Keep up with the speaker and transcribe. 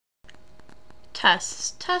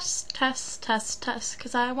Test, test, test, test, test,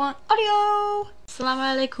 because I want audio.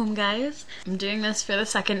 Assalamu-Alaikum, guys. I'm doing this for the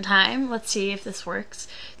second time. Let's see if this works.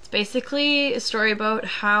 It's basically a story about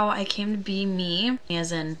how I came to be me,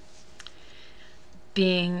 as in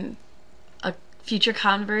being a future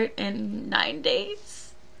convert in 9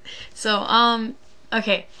 days. So,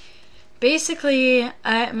 okay. Basically,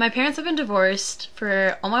 my parents have been divorced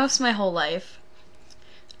for almost my whole life.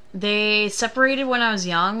 They separated when I was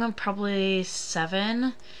young, probably 6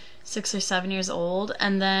 or 7 years old,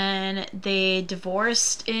 and then they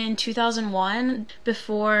divorced in 2001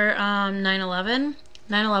 before 9/11.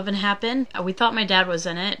 9/11 happened. We thought my dad was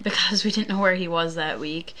in it because we didn't know where he was that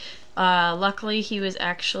week. Luckily, he was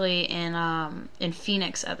actually in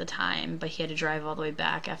Phoenix at the time, but he had to drive all the way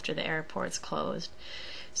back after the airports closed.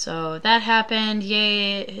 So that happened.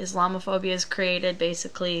 Yay, Islamophobia is created,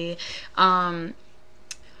 basically.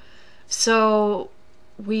 So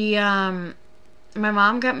we, my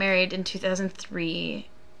mom got married in 2003,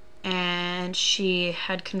 and she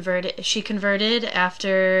converted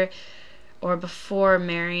after or before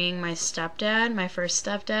marrying my stepdad, my first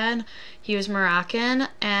stepdad. He was Moroccan,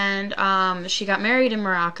 and she got married in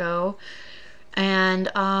Morocco, and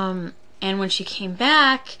when she came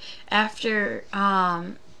back after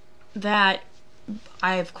that,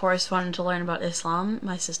 I of course wanted to learn about Islam.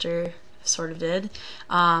 My sister sort of did.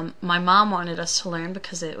 My mom wanted us to learn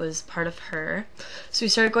because it was part of her. So we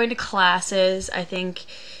started going to classes, I think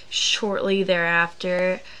shortly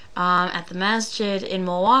thereafter, at the masjid in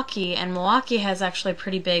Milwaukee. And Milwaukee has actually a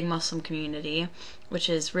pretty big Muslim community, which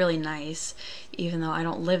is really nice, even though I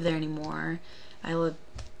don't live there anymore. I live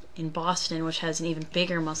in Boston, which has an even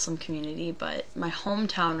bigger Muslim community, but my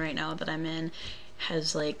hometown right now that I'm in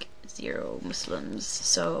has like 0 Muslims,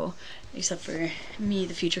 so except for me,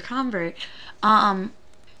 the future convert.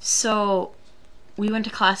 So we went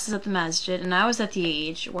to classes at the masjid, and I was at the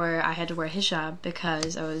age where I had to wear hijab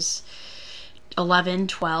because I was 11,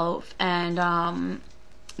 12, and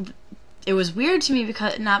it was weird to me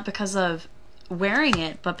because not because of wearing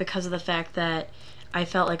it, but because of the fact that I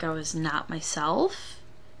felt like I was not myself,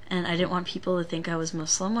 and I didn't want people to think I was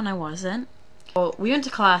Muslim when I wasn't. So we went to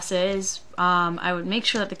classes. I would make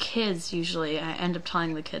sure that the kids, usually, I end up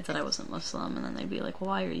telling the kids that I wasn't Muslim, and then they'd be like,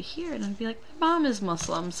 well, why are you here? And I'd be like, my mom is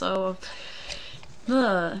Muslim, so,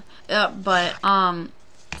 so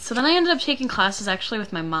then I ended up taking classes actually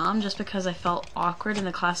with my mom just because I felt awkward in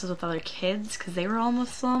the classes with other kids because they were all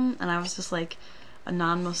Muslim, and I was just like a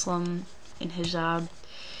non-Muslim in hijab.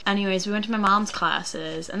 Anyways, we went to my mom's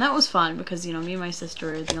classes, and that was fun because, you know, me and my sister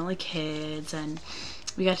were the only kids, and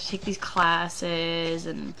we got to take these classes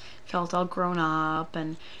and felt all grown up,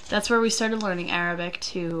 and that's where we started learning Arabic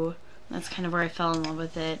too. That's kind of where I fell in love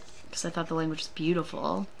with it because I thought the language was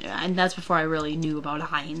beautiful. Yeah, and that's before I really knew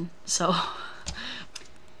about Ain. So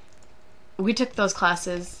we took those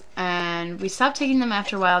classes, and we stopped taking them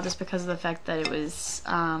after a while just because of the fact that it was,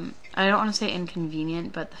 I don't want to say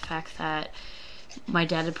inconvenient, but the fact that my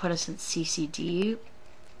dad had put us in CCD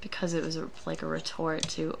because it was like a retort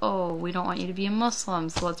to, oh, we don't want you to be a Muslim,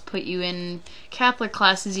 so let's put you in Catholic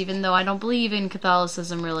classes, even though I don't believe in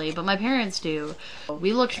Catholicism really, but my parents do.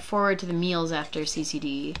 We looked forward to the meals after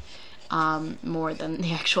CCD more than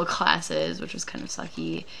the actual classes, which was kind of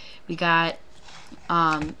sucky. We got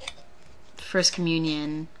First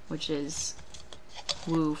Communion, which is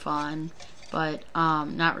woo fun, but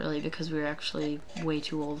not really because we were actually way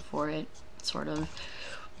too old for it, sort of.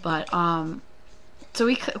 But so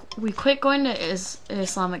we quit going to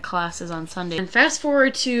Islamic classes on Sunday. And fast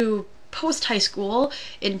forward to post-high school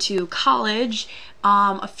into college,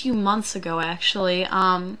 a few months ago actually,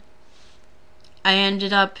 I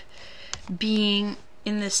ended up being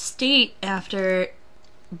in this state after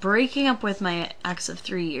breaking up with my ex of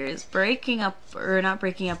 3 years. Not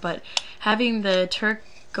breaking up, but having the Turk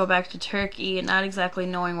go back to Turkey and not exactly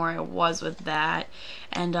knowing where I was with that.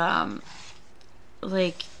 And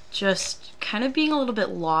like just kind of being a little bit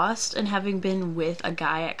lost, and having been with a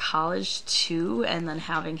guy at college too, and then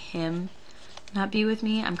having him not be with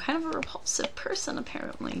me. I'm kind of a repulsive person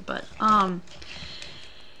apparently, but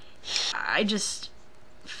I just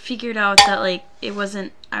figured out that like it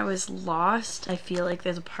wasn't, I was lost. I feel like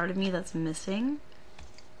there's a part of me that's missing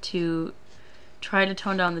to try to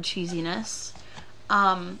tone down the cheesiness.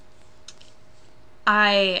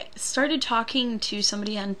 I started talking to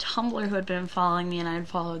somebody on Tumblr who had been following me, and I had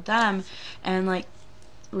followed them, and like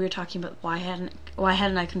we were talking about why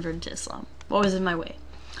hadn't I converted to Islam? What was in my way?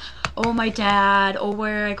 Oh, my dad. Oh,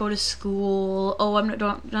 where I go to school. Oh,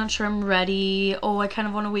 I'm not sure I'm ready. Oh, I kind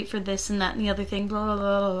of want to wait for this and that and the other thing. Blah blah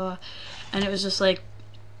blah blah. And it was just like,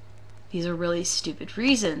 these are really stupid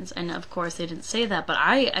reasons. And of course they didn't say that, but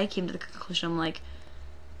I came to the conclusion, I'm like,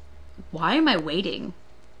 why am I waiting?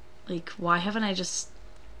 Like, why haven't I just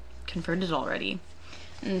converted already?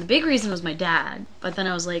 And the big reason was my dad, but then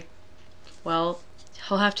I was like, well,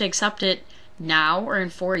 he'll have to accept it now or in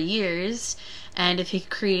 4 years, and if he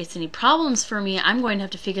creates any problems for me, I'm going to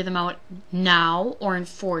have to figure them out now or in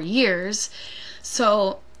 4 years.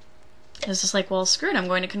 So it was just like, well, screw it, I'm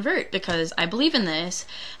going to convert because I believe in this.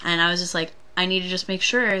 And I was just like, I need to just make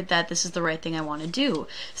sure that this is the right thing I want to do.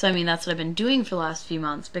 So I mean, that's what I've been doing for the last few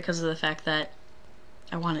months, because of the fact that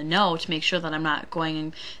I want to know, to make sure that I'm not going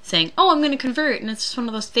and saying, oh, I'm going to convert, and it's just one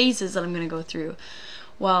of those phases that I'm going to go through.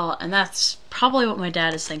 Well, and that's probably what my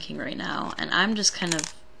dad is thinking right now, and I'm just kind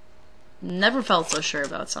of never felt so sure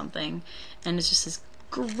about something, and it's just this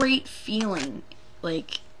great feeling,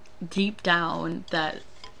 like, deep down that,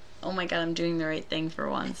 oh my god, I'm doing the right thing for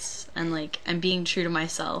once, and like, I'm being true to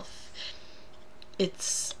myself.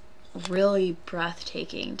 It's really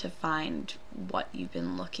breathtaking to find what you've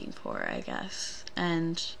been looking for, I guess.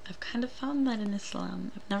 And I've kind of found that in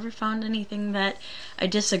Islam. I've never found anything that I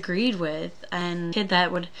disagreed with. And a kid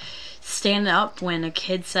that would stand up when a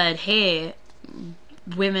kid said, hey,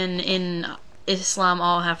 women in Islam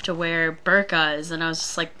all have to wear burqas, and I was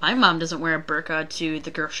just like, my mom doesn't wear a burqa to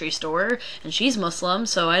the grocery store, and she's Muslim,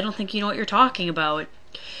 so I don't think you know what you're talking about.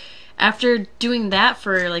 After doing that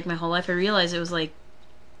for like my whole life, I realized it was like,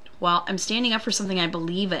 well, I'm standing up for something I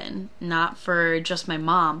believe in, not for just my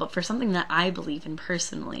mom, but for something that I believe in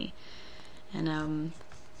personally. And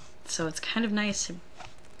so it's kind of nice to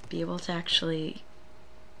be able to actually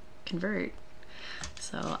convert.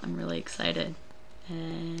 So I'm really excited.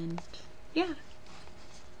 And yeah,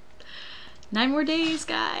 9 more days,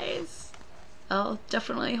 guys. I'll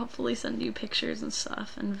definitely, hopefully send you pictures and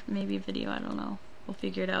stuff, and maybe a video, I don't know. We'll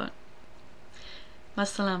figure it out.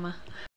 Masalama.